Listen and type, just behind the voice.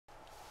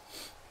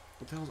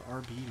What the hell's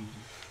RB?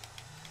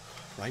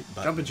 Right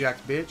button. Jumping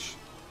jacks, bitch.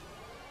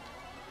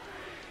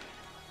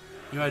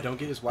 You know what I don't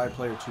get is why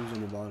player 2's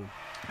on the bottom.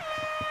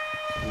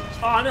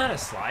 Oh, I know how to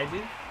slide,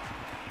 dude.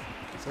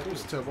 What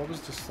was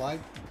the slide?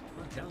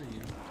 I'm not telling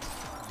you.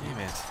 Damn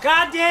it.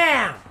 God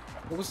damn!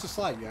 What was the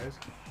slide, guys?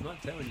 I'm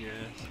not telling your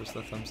ass. Push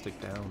the thumbstick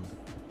down.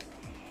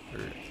 Or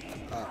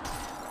Up.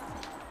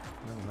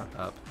 no, not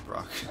up,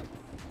 Brock.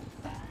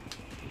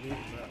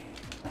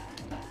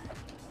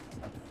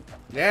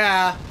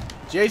 Yeah.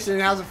 Jason,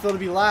 how's it feel to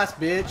be last,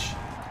 bitch?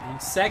 In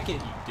second,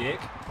 you dick.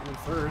 I'm in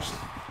first.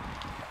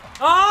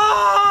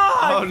 Oh!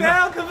 I Oh, no.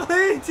 fell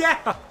completely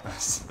down!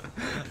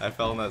 I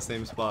fell in that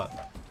same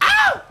spot.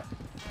 Ow!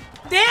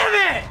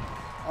 Damn it!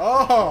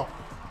 Oh.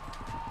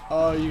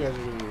 Oh, you guys are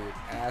getting your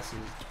asses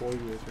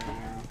toyed with right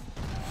now.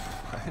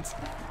 What? It's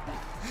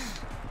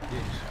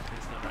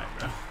not right,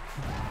 bro.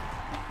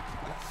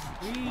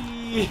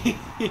 Wee!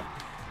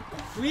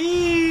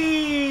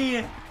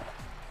 Wee!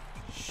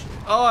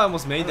 Oh, I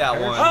almost made that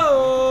one.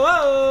 Oh,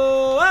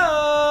 oh,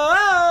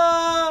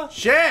 oh, oh!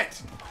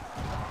 Shit!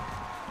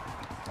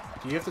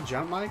 Do you have to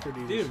jump, Mike, or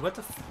do you Dude, what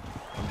the f—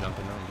 I'm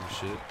jumping on your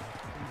shit.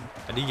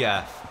 A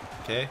degaff,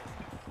 okay?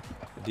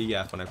 A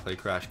degaff when I play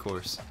Crash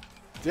Course.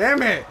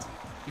 Damn it!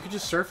 You could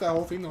just surf that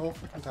whole thing the whole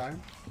fucking time?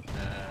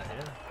 yeah.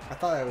 I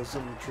thought it was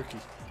something tricky.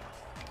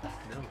 No.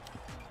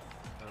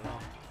 I don't know.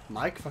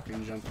 Mike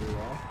fucking jumped through the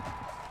wall.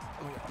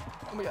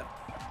 Oh my god.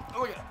 Oh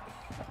my god.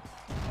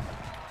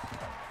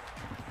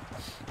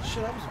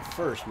 Shit, I was in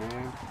first,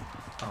 man.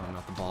 Oh,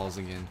 not the balls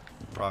again.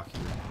 Brock,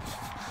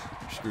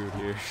 you're screwed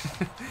here.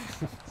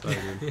 Sorry,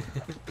 dude.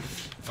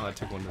 Oh, I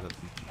took one to the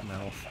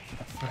mouth.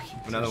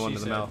 Another one to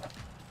the mouth.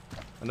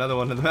 Another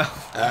one to the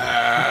mouth.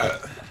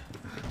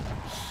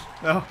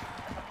 No.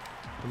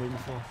 Don't make me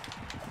fall.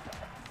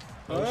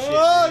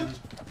 Oh, shit, dude.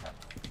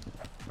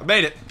 I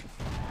made it.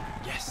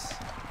 Yes.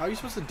 How are you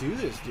supposed to do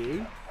this,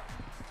 dude?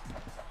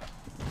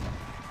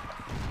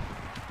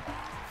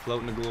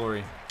 Floating to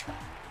glory.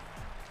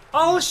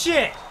 Oh,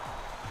 shit!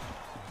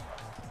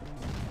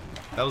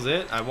 That was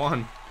it? I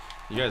won.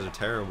 You guys are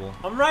terrible.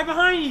 I'm right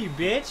behind you,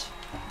 bitch.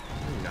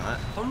 No, you're not.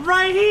 I'm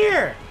right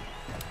here.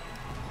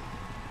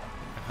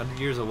 100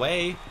 years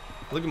away.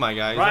 Look at my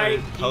guy. He's Right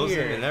already posing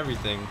here. and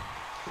everything.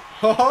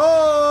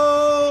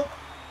 Oh!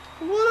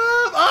 What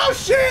up? Oh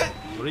shit!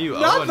 What are you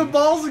Not owing? the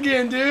balls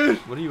again, dude!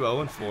 What are you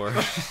owing for?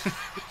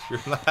 You're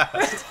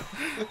last.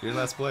 You're in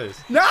last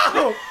place.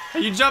 No!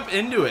 You jump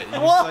into it. You,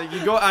 just, What? like,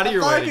 you go out of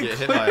your I way to can get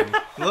hit by him.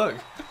 Look.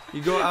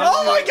 You go out.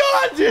 Oh my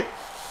god, dude!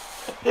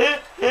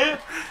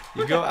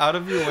 You go out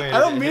of your way. I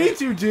don't to mean hit.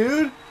 to,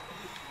 dude!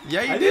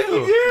 Yeah, you I do. think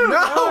you do.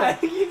 No. I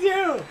think you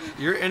do.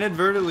 You're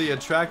inadvertently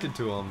attracted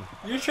to him.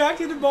 You're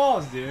attracted to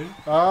balls, dude.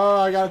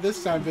 Oh, I got it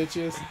this time,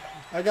 bitches.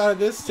 I got it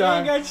this You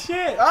ain't time. got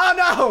shit. Oh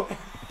no!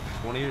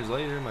 20 years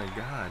later, my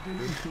god,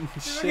 dude.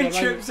 Fucking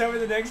trips over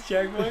the next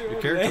checkpoint. Your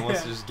What character the wants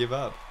hell? to just give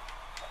up.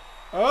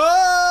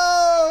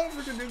 Oh!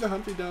 Freaking do the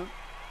Humpty Dump.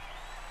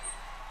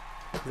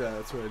 Yeah,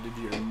 that's what I did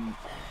to your.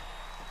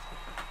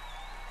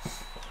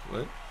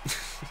 What?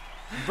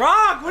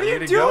 Brock, what are you Way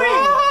to doing?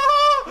 go.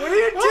 What are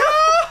you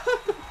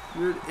doing?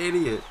 You're an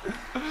idiot.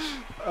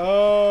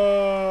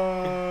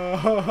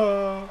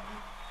 Oh!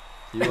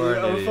 You are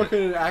an I'm idiot.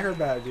 fucking an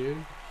acrobat, dude.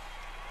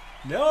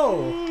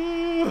 No.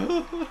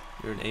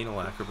 You're an anal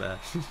acrobat.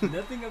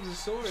 Nothing of the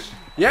sort.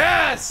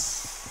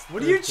 Yes!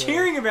 What are you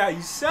cheering about?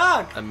 You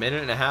suck. A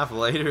minute and a half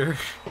later.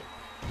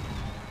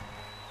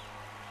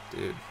 Dude,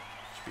 you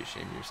should be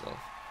ashamed of yourself.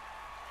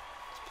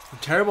 I'm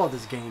terrible at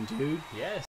this game, dude. Yes.